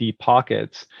 very deep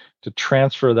pockets, to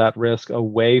transfer that risk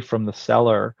away from the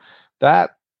seller,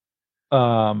 that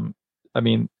I'm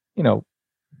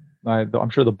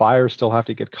sure the buyers still have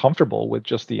to get comfortable with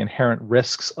just the inherent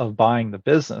risks of buying the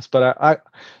business. But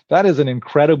that is an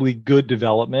incredibly good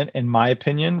development, in my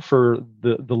opinion, for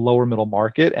the lower middle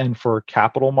market and for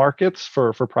capital markets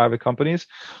for private companies,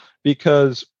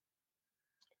 because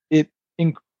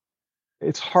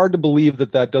it's hard to believe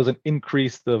that doesn't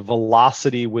increase the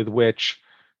velocity with which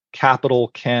capital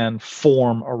can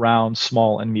form around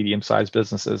small and medium-sized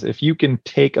businesses. If you can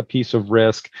take a piece of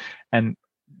risk and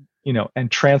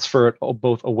transfer it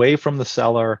both away from the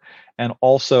seller and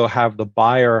also have the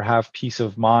buyer have peace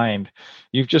of mind,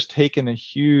 you've just taken a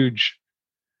huge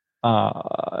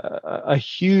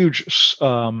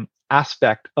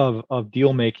aspect of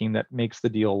deal making that makes the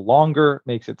deal longer,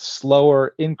 makes it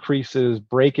slower, increases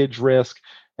breakage risk,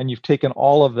 and you've taken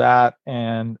all of that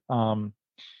and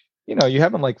you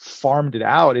haven't farmed it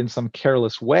out in some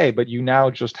careless way, but you now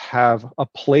just have a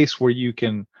place where you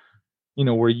can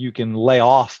lay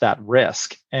off that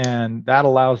risk, and that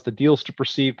allows the deals to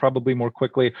proceed probably more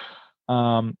quickly.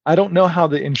 I don't know how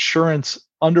the insurance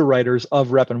underwriters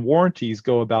of rep and warranties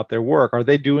go about their work. Are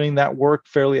they doing that work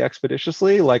fairly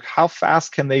expeditiously? How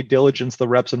fast can they diligence the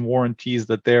reps and warranties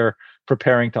that they're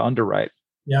preparing to underwrite?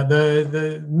 Yeah,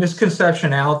 the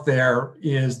misconception out there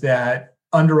is that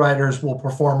underwriters will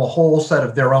perform a whole set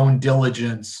of their own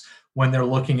diligence when they're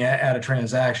looking at a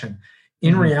transaction.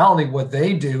 In Mhm. reality, what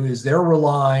they do is they're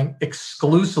relying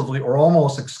exclusively or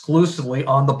almost exclusively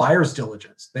on the buyer's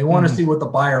diligence. They want to Mhm. see what the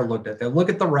buyer looked at. They look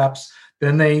at the reps,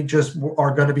 then they just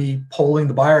are going to be polling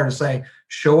the buyer to say,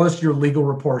 show us your legal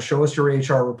report, show us your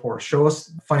HR report, show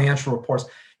us financial reports.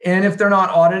 And if they're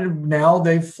not audited now,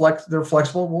 they're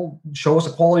flexible. Well, show us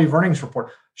a quality of earnings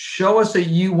report. Show us that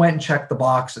you went and checked the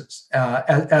boxes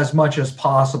as much as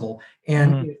possible.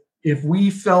 And Mhm. if we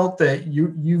felt that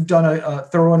you've done a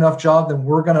thorough enough job, then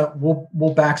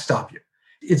we'll backstop you.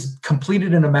 It's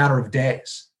completed in a matter of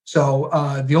days. So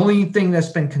the only thing that's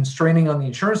been constraining on the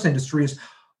insurance industry is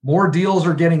more deals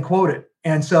are getting quoted,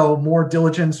 and so more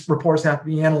diligence reports have to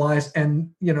be analyzed.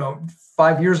 And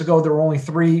 5 years ago there were only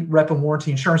 3 rep and warranty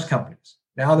insurance companies.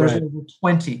 Now there's Right. over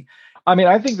 20. I mean,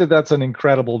 I think that that's an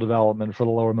incredible development for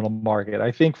the lower middle market.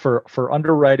 I think for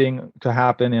underwriting to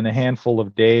happen in a handful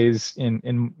of days,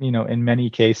 in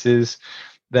many cases,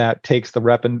 that takes the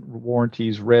rep and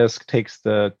warranties risk, takes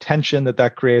the tension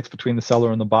that creates between the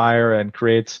seller and the buyer, and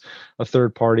creates a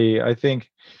third party. I think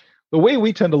the way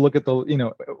we tend to look at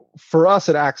for us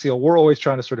at Axial, we're always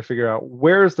trying to sort of figure out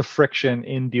where's the friction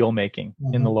in deal making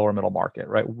in the Mhm. lower middle market,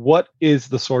 right? What is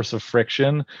the source of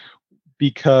friction?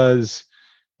 Because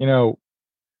you know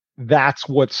that's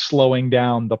what's slowing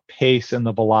down the pace and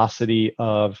the velocity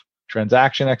of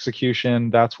transaction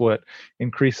execution. That's what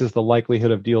increases the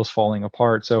likelihood of deals falling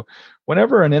apart. So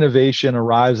whenever an innovation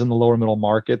arrives in the lower middle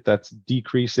market that's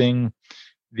decreasing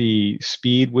the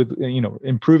speed with,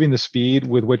 improving the speed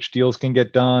with which deals can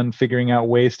get done, figuring out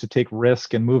ways to take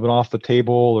risk and move it off the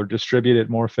table or distribute it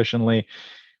more efficiently,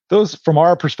 those, from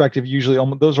our perspective, usually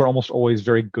those are almost always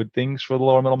very good things for the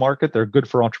lower middle market. They're good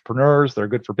for entrepreneurs, they're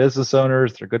good for business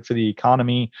owners, they're good for the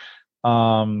economy.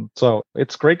 So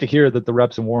it's great to hear that the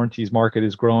reps and warranties market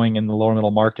is growing in the lower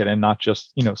middle market, and not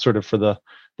just sort of for the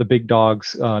big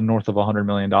dogs north of $100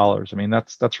 million. I mean,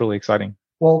 that's really exciting.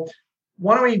 Well,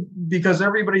 why don't we, because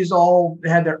everybody's all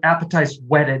had their appetites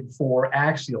whetted for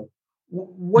Axial.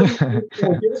 What do you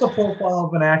give us a profile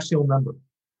of an Axial member?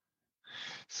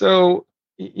 So,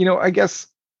 I guess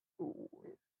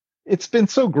it's been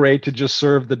so great to just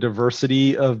serve the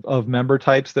diversity of member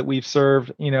types that we've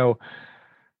served.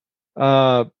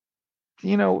 Uh,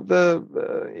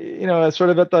 sort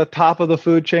of at the top of the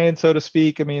food chain, so to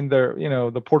speak. I mean,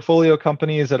 the portfolio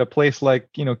companies at a place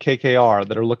like, KKR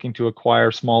that are looking to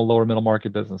acquire small, lower middle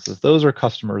market businesses. Those are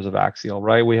customers of Axial,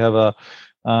 right? We have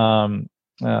um,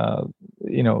 a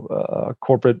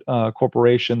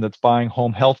corporation that's buying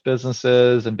home health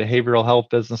businesses and behavioral health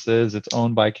businesses. It's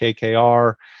owned by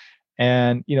KKR,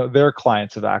 and they're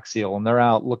clients of Axial, and they're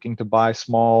out looking to buy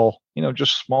small,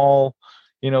 just small,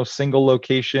 single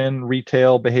location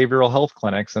retail behavioral health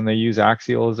clinics, and they use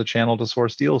Axial as a channel to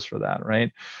source deals for that,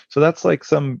 right? So that's like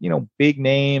some big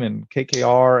name and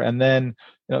KKR. And then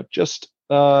just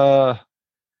a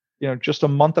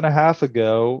month and a half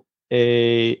ago,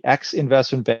 a ex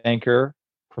investment banker,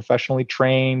 professionally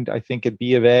trained, I think at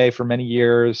B of A for many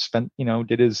years,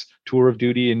 did his tour of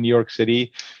duty in New York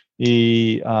City.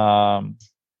 He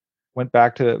moved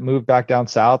back down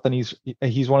south, and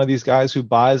he's one of these guys who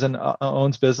buys and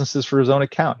owns businesses for his own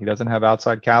account. He doesn't have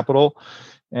outside capital,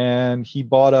 and he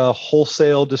bought a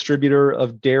wholesale distributor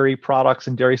of dairy products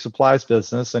and dairy supplies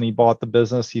business, and he bought the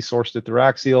business. He sourced it through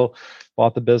Axial,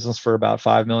 bought the business for about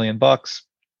 $5 million.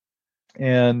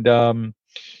 And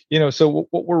so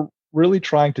what we're really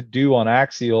trying to do on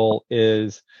Axial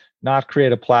is not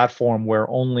create a platform where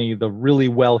only the really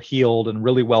well-heeled and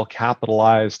really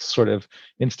well-capitalized sort of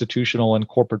institutional and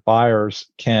corporate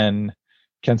buyers can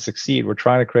succeed. We're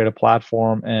trying to create a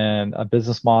platform and a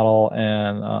business model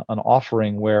and an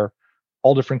offering where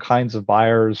all different kinds of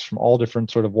buyers from all different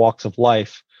sort of walks of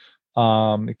life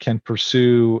can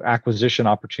pursue acquisition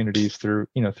opportunities through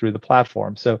the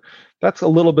platform. So that's a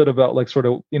little bit about like sort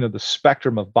of the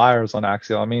spectrum of buyers on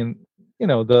Axial. I mean,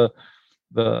 the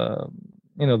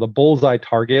the bullseye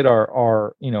target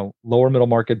are lower middle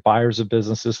market buyers of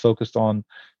businesses focused on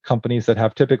companies that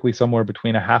have typically somewhere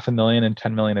between $500,000 and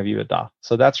 10 million of EBITDA.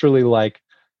 So that's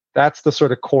the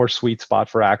sort of core sweet spot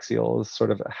for Axial, is sort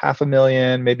of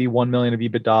 $500,000, maybe 1 million of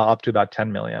EBITDA up to about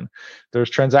 10 million. There's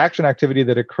transaction activity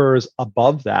that occurs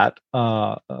above that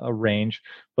range,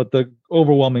 but the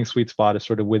overwhelming sweet spot is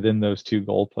sort of within those two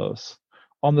goalposts.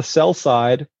 On the sell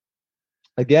side,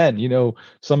 again,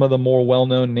 some of the more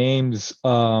well-known names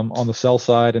on the sell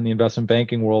side in the investment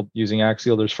banking world using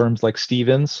Axial. There's firms like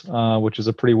Stephens, which is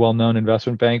a pretty well-known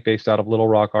investment bank based out of Little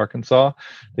Rock, Arkansas.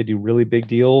 They do really big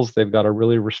deals. They've got a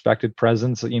really respected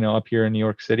presence, up here in New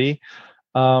York City.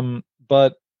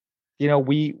 But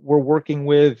we're working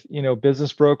with,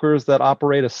 business brokers that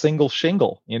operate a single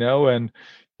shingle, and,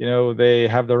 they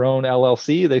have their own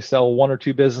LLC. They sell one or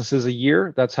two businesses a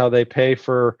year. That's how they pay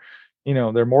for,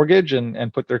 their mortgage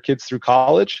and put their kids through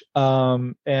college.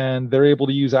 And they're able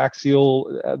to use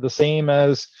Axial the same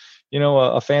as,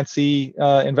 a fancy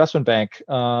investment bank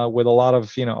with a lot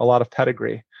of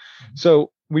pedigree.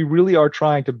 So we really are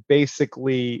trying to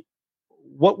basically,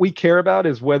 what we care about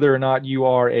is whether or not you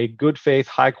are a good faith,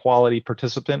 high quality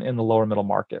participant in the lower middle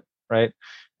market, right?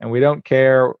 And we don't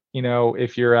care,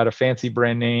 if you're at a fancy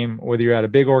brand name, whether you're at a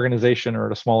big organization or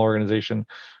at a small organization.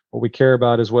 What we care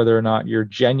about is whether or not you're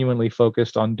genuinely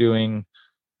focused on doing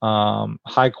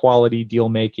high quality deal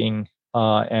making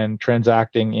and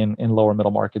transacting in lower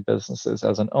middle market businesses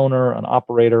as an owner, an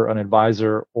operator, an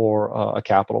advisor, or a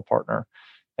capital partner.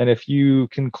 And if you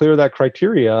can clear that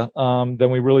criteria,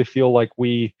 then we really feel like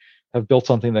we have built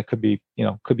something that could be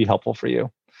helpful for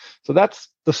you. So that's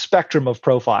the spectrum of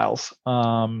profiles.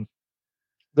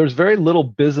 There's very little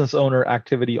business owner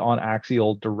activity on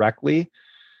Axial directly.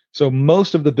 So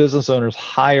most of the business owners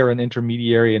hire an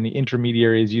intermediary, and the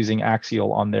intermediary is using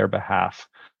Axial on their behalf.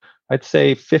 I'd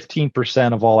say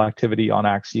 15% of all activity on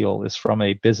Axial is from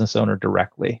a business owner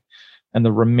directly, and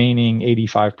the remaining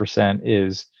 85%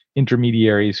 is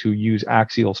intermediaries who use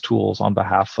Axial's tools on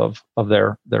behalf of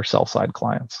their sell side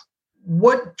clients.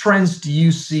 What trends do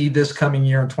you see this coming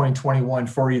year in 2021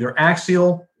 for either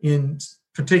Axial in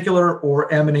particular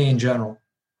or M&A in general?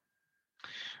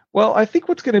 Well, I think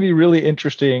what's going to be really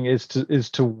interesting is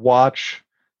to watch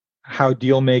how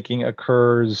deal making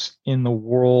occurs in the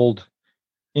world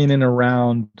in and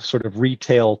around sort of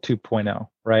retail 2.0,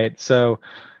 right? So,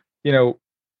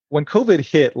 when COVID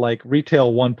hit, like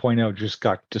retail 1.0 just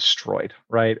got destroyed,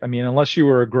 right? I mean, unless you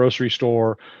were a grocery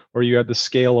store or you had the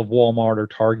scale of Walmart or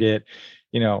Target,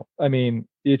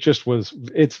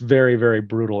 it's very, very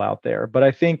brutal out there. But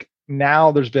I think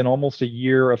now there's been almost a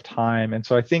year of time. And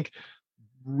so I think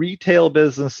retail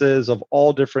businesses of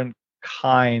all different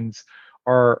kinds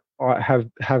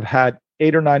have had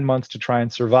 8 or 9 months to try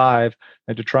and survive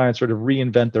and to try and sort of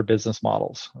reinvent their business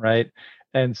models, right?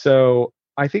 And so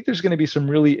I think there's going to be some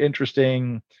really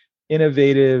interesting,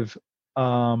 innovative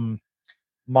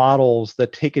models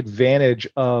that take advantage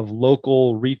of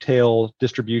local retail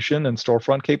distribution and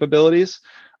storefront capabilities.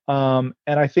 And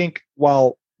I think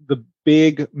while the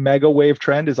big mega wave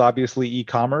trend is obviously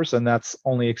e-commerce, and that's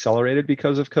only accelerated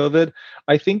because of COVID,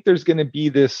 I think there's going to be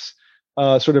this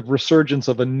sort of resurgence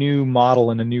of a new model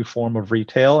and a new form of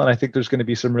retail. And I think there's going to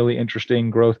be some really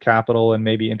interesting growth capital and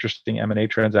maybe interesting M&A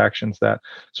transactions that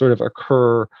sort of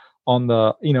occur on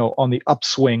the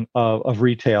upswing of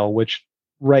retail, which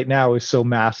right now is so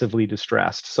massively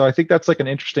distressed. So I think that's like an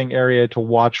interesting area to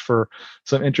watch for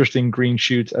some interesting green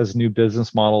shoots as new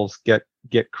business models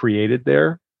get created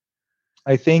there.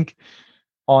 I think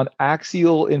on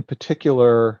Axial in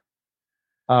particular,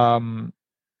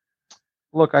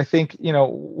 look, I think,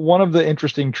 one of the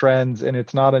interesting trends, and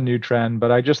it's not a new trend,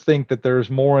 but I just think that there's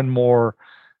more and more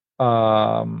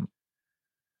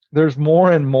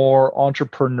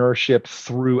entrepreneurship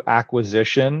through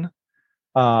acquisition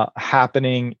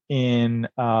happening in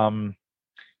the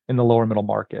lower middle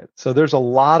market. So there's a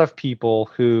lot of people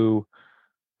who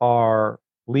are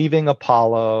leaving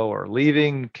Apollo or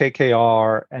leaving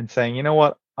KKR and saying, you know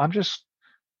what,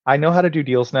 I know how to do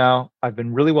deals now. I've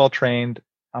been really well trained.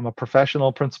 I'm a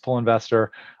professional principal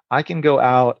investor. I can go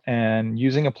out and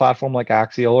using a platform like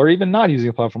Axial, or even not using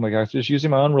a platform like Axial, just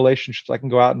using my own relationships, I can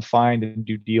go out and find and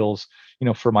do deals,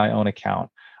 for my own account.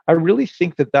 I really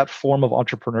think that form of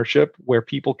entrepreneurship where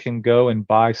people can go and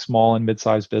buy small and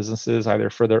mid-sized businesses, either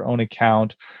for their own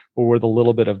account or with a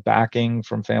little bit of backing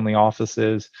from family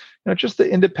offices, just the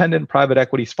independent private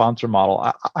equity sponsor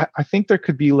model. I think there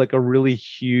could be like a really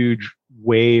huge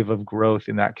wave of growth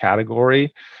in that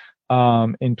category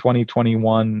in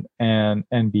 2021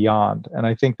 and beyond. And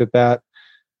I think that's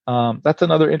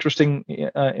another interesting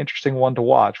one to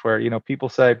watch, where people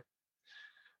say,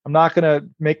 I'm not going to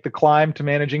make the climb to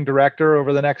managing director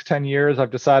over the next 10 years. I've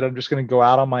decided I'm just going to go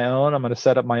out on my own. I'm going to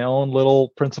set up my own little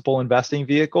principal investing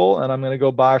vehicle, and I'm going to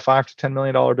go buy $5 to $10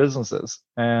 million businesses.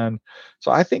 And so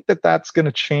I think that's going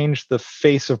to change the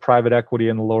face of private equity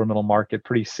in the lower middle market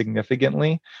pretty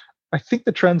significantly. I think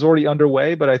the trend's already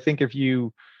underway, but I think if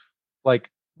you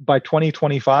by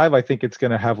 2025, I think it's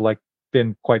going to have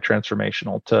been quite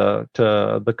transformational to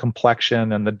the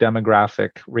complexion and the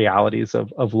demographic realities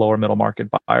of lower middle market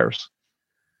buyers.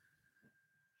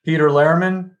 Peter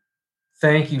Lehrman,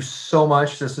 thank you so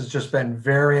much. This has just been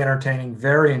very entertaining,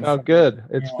 very informative. Oh, good.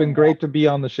 It's been great to be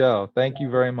on the show. Thank you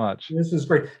very much. This is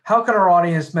great. How can our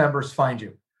audience members find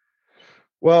you?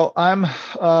 Well, I'm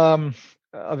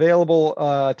available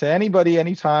to anybody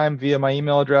anytime via my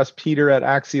email address,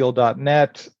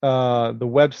 peter@axial.net. The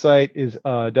website is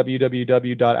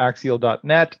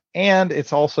www.axial.net, and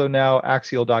it's also now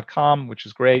axial.com, which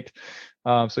is great.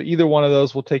 So either one of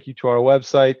those will take you to our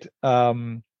website.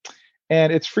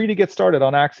 And it's free to get started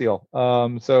on Axial.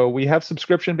 So we have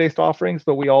subscription-based offerings,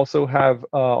 but we also have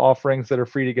offerings that are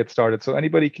free to get started. So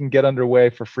anybody can get underway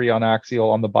for free on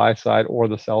Axial on the buy side or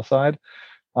the sell side.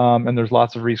 And there's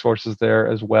lots of resources there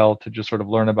as well to just sort of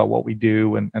learn about what we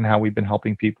do and how we've been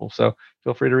helping people. So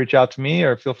feel free to reach out to me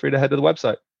or feel free to head to the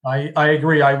website. I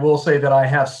agree. I will say that I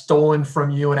have stolen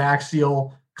from you and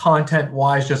Axial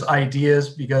content-wise, just ideas,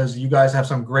 because you guys have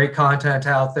some great content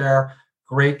out there,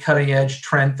 great cutting edge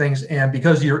trend things. And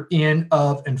because you're in,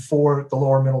 of, and for the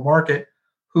lower middle market,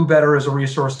 who better is a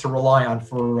resource to rely on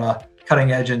for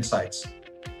cutting edge insights?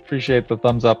 Appreciate the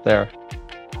thumbs up there.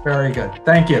 Very good.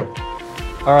 Thank you.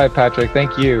 All right, Patrick.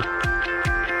 Thank you.